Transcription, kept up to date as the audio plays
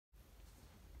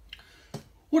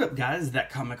What up, guys? That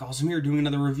Comic Awesome here, doing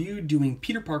another review, doing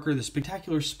Peter Parker, The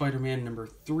Spectacular Spider-Man number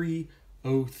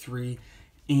 303,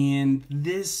 and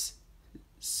this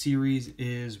series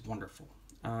is wonderful.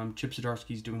 Chip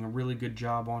Zdarsky's doing a really good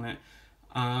job on it.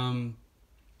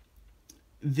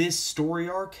 This story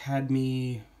arc had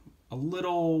me a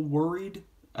little worried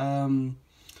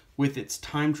with its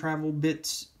time travel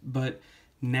bits, but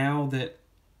now that,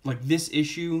 like, this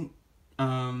issue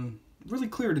really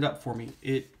cleared it up for me.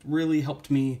 It really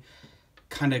helped me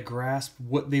kind of grasp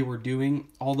what they were doing.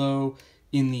 Although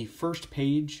in the first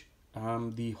page,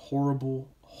 the horrible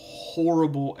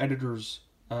editor's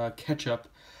catch-up,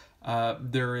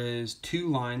 there is two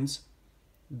lines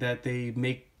that they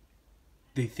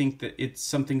think that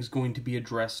something's going to be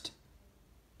addressed,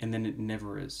 and then it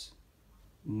never is.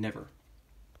 Never.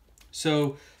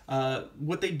 So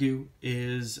what they do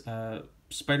is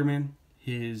Spider-Man,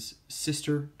 his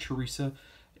sister Teresa,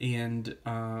 and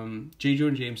J.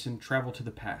 Jonah Jameson travel to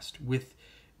the past with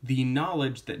the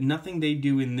knowledge that nothing they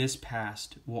do in this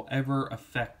past will ever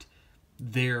affect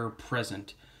their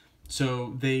present.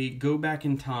 So they go back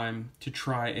in time to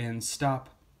try and stop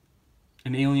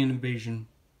an alien invasion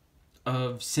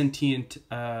of sentient,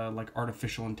 like,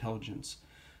 artificial intelligence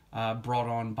brought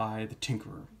on by the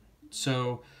Tinkerer.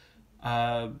 So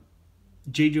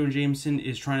J. Jonah Jameson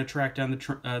is trying to track down the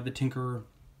Tinkerer.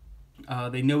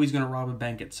 They know he's going to rob a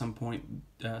bank at some point.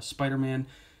 Spider-Man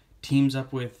teams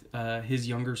up with his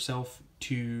younger self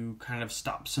to kind of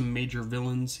stop some major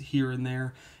villains here and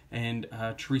there. And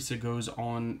Teresa goes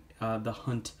on the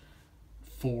hunt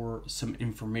for some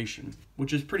information,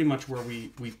 which is pretty much where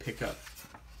we pick up.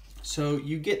 So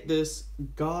you get this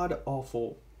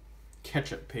god-awful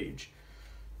catch-up page.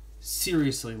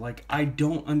 Seriously, like, I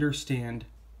don't understand.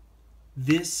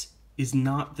 This is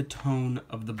not the tone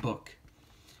of the book.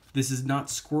 This is not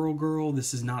Squirrel Girl.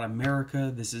 This is not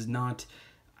America. This is not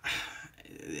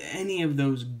any of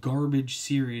those garbage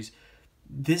series.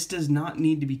 This does not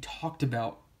need to be talked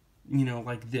about,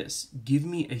 like this. Give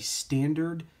me a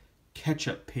standard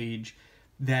catch-up page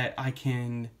that I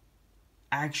can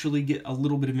actually get a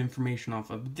little bit of information off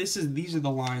of. These are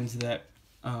the lines that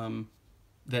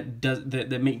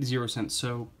that make zero sense.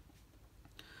 So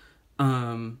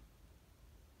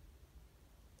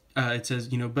it says,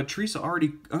 but Teresa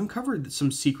already uncovered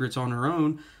some secrets on her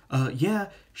own. Yeah,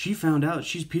 she found out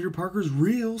she's Peter Parker's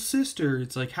real sister.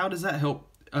 It's like, how does that help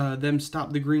them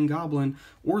stop the Green Goblin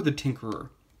or the Tinkerer?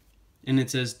 And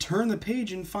it says, turn the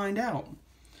page and find out.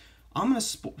 I'm going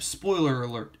to spoiler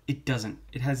alert. It doesn't.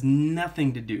 It has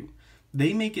nothing to do.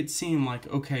 They make it seem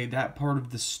like, okay, that part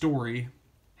of the story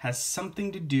has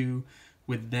something to do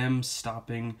with them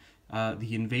stopping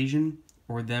the invasion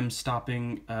or them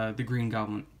stopping the Green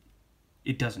Goblin.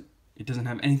 It doesn't. It doesn't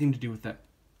have anything to do with that.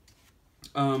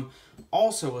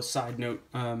 Also, a side note,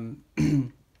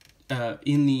 in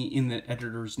the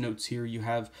editor's notes here, you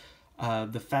have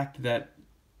the fact that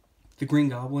the Green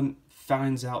Goblin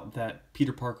finds out that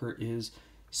Peter Parker is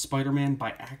Spider-Man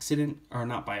by accident, or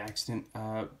not by accident,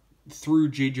 through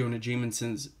J. Jonah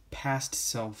Jameson's past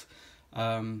self,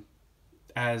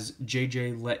 as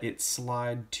JJ let it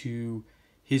slide to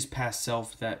his past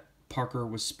self that Parker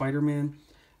was Spider-Man.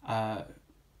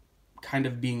 Kind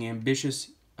of being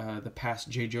ambitious, the past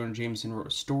J. Jonah Jameson wrote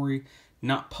a story,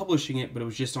 not publishing it, but it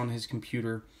was just on his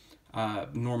computer.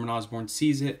 Norman Osborn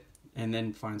sees it and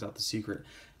then finds out the secret.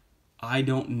 I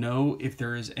don't know if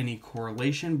there is any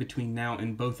correlation between now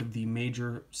and both of the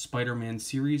major Spider-Man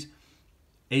series.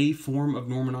 A form of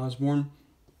Norman Osborn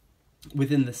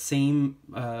within the same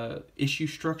issue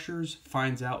structures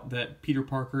finds out that Peter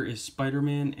Parker is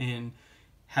Spider-Man and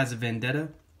has a vendetta.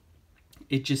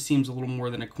 It just seems a little more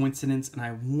than a coincidence, and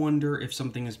I wonder if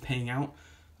something is paying out,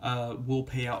 will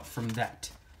pay out from that.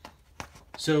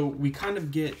 So we kind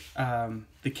of get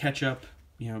the catch-up,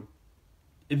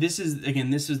 This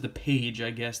is the page,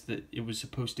 I guess, that it was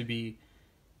supposed to be,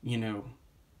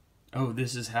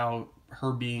 this is how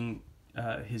her being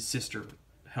his sister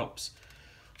helps.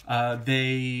 So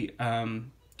they're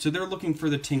looking for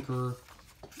the Tinkerer.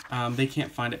 They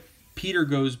can't find it. Peter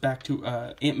goes back to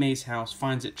Aunt May's house,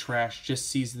 finds it trashed, just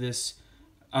sees this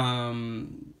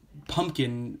pumpkin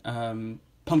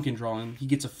drawing. He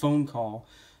gets a phone call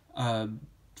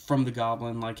from the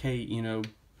Goblin, like, hey,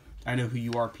 I know who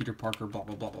you are, Peter Parker, blah,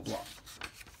 blah, blah, blah, blah.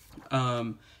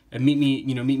 And meet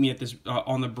me at this,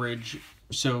 on the bridge.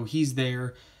 So he's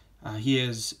there. He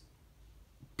has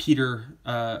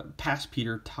past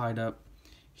Peter tied up.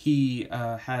 He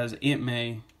has Aunt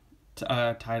May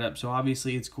tied up. So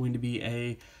obviously it's going to be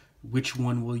a which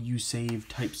one will you save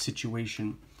type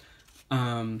situation.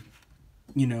 And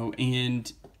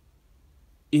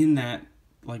in that,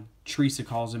 like Teresa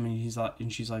calls him,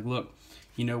 and she's like, look,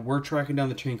 you know, we're tracking down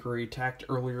the Tinkerer. He attacked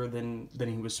earlier than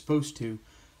he was supposed to.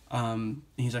 And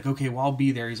he's like, okay, well, I'll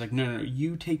be there. He's like, no,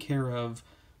 you take care of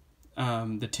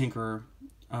the Tinkerer.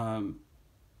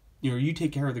 You know, you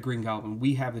take care of the Green Goblin.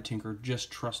 We have the Tinkerer. Just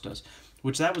trust us.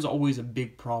 Which that was always a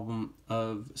big problem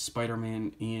of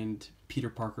Spider-Man and Peter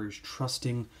Parker, is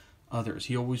trusting others.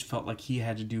 He always felt like he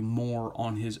had to do more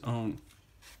on his own.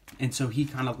 And so he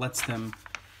kind of lets them,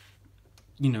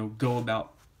 you know, go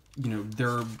about, you know,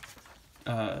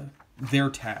 their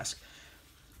task.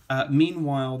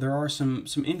 Meanwhile, there are some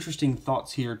interesting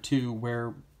thoughts here too,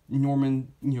 where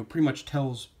Norman, you know, pretty much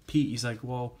tells Pete, he's like,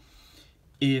 well,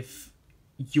 if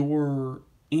your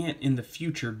aunt in the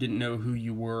future didn't know who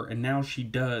you were, and now she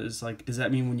does, like, does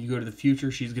that mean when you go to the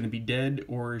future she's going to be dead,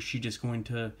 or is she just going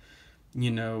to, you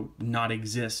know, not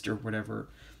exist or whatever,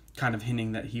 kind of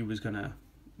hinting that he was going to,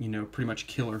 you know, pretty much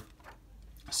kill her.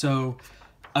 So,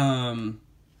 some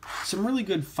really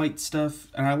good fight stuff,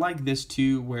 and I like this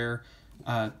too, where,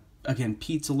 again,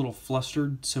 Pete's a little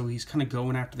flustered, so he's kind of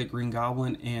going after the Green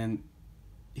Goblin, and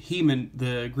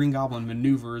the Green Goblin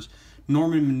maneuvers,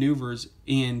 Norman maneuvers,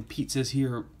 and Pete says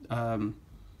here,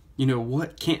 you know,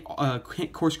 what, can't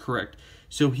course correct.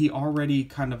 So he already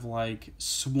kind of like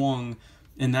swung,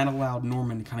 and that allowed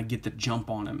Norman to kind of get the jump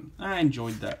on him. I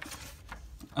enjoyed that.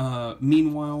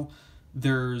 Meanwhile,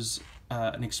 there's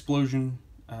an explosion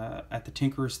at the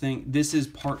Tinkerer's thing.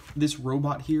 This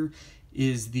robot here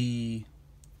is the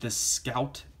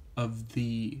scout of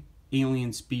the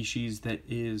alien species that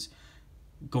is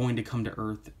going to come to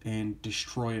Earth and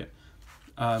destroy it.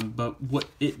 But what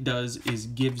it does is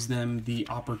gives them the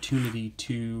opportunity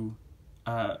to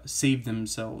save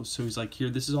themselves. So he's like, here,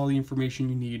 this is all the information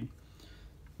you need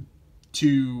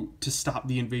to stop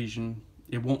the invasion.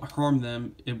 It won't harm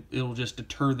them. It'll just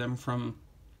deter them from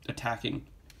attacking.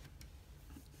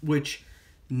 Which,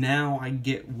 now I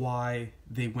get why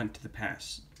they went to the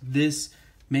past. This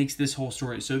makes this whole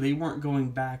story. So they weren't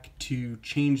going back to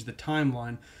change the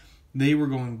timeline. They were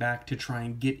going back to try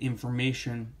and get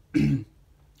information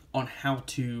on how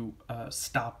to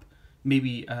stop,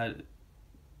 maybe,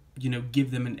 you know,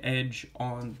 give them an edge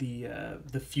on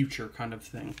the future kind of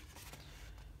thing.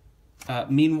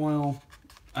 Meanwhile,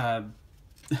 I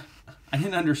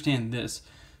didn't understand this.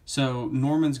 So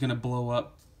Norman's going to blow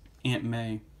up Aunt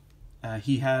May.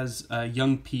 He has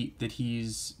young Pete that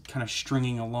he's kind of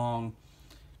stringing along,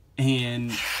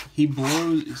 and he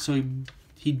blows, so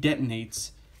he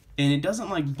detonates, and it doesn't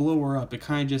like blow her up. It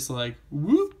kind of just like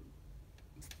whoop.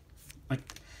 Like,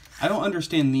 I don't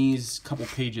understand these couple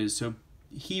pages. So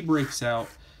he breaks out,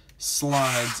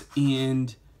 slides,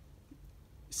 and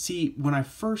see, when I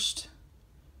first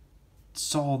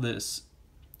saw this,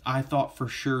 I thought for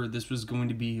sure this was going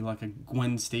to be like a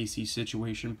Gwen Stacy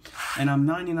situation, and I'm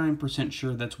 99%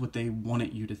 sure that's what they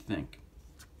wanted you to think.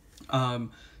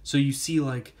 So you see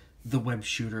like the web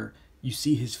shooter, you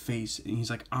see his face, and he's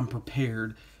like, I'm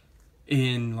prepared,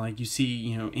 and like you see,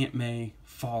 you know, Aunt May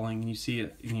falling, and you see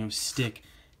it, you know, stick,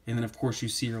 and then of course you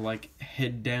see her like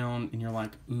head down, and you're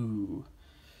like, ooh,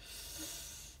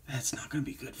 that's not gonna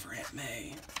be good for Aunt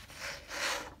May.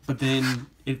 But then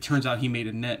it turns out he made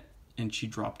a net, and she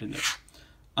dropped in it.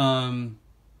 I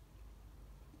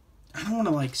don't want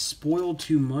to like spoil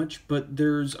too much, but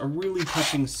there's a really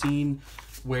touching scene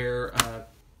where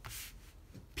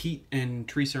Pete and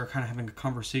Teresa are kind of having a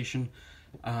conversation,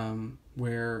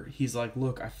 where he's like,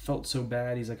 look, I felt so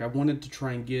bad. He's like, I wanted to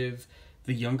try and give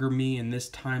the younger me in this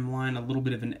timeline a little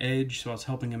bit of an edge, so I was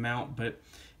helping him out, but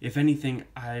if anything,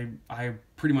 I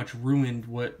pretty much ruined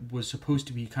what was supposed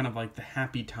to be kind of like the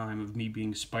happy time of me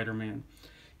being Spider-Man.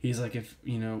 He's like, if,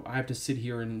 you know, I have to sit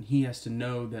here and he has to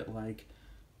know that, like,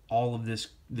 all of this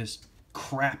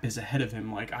crap is ahead of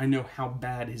him. Like, I know how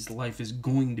bad his life is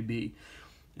going to be.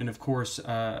 And, of course,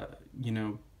 you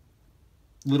know,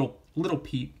 little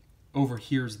Pete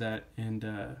overhears that and,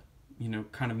 you know,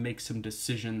 kind of makes some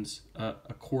decisions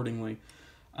accordingly.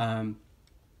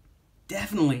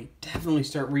 Definitely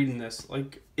start reading this.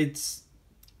 Like, it's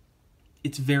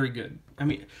very good. I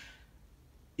mean,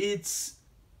 it's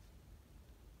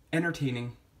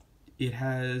entertaining. It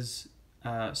has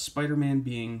Spider-Man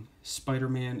being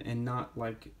Spider-Man and not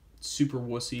like super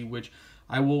wussy, which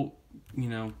I will, you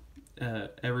know,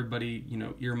 everybody, you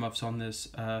know, earmuffs on this.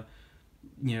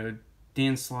 You know,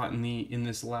 Dan Slott in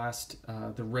this last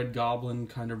the Red Goblin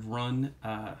kind of run,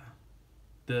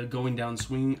 the going down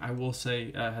swing, I will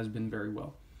say has been very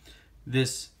well.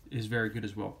 This is very good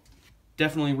as well.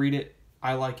 Definitely read it.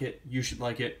 I like it. You should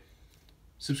like it.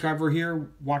 Subscribe over here.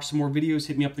 Watch some more videos.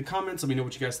 Hit me up in the comments. Let me know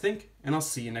what you guys think. And I'll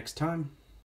see you next time.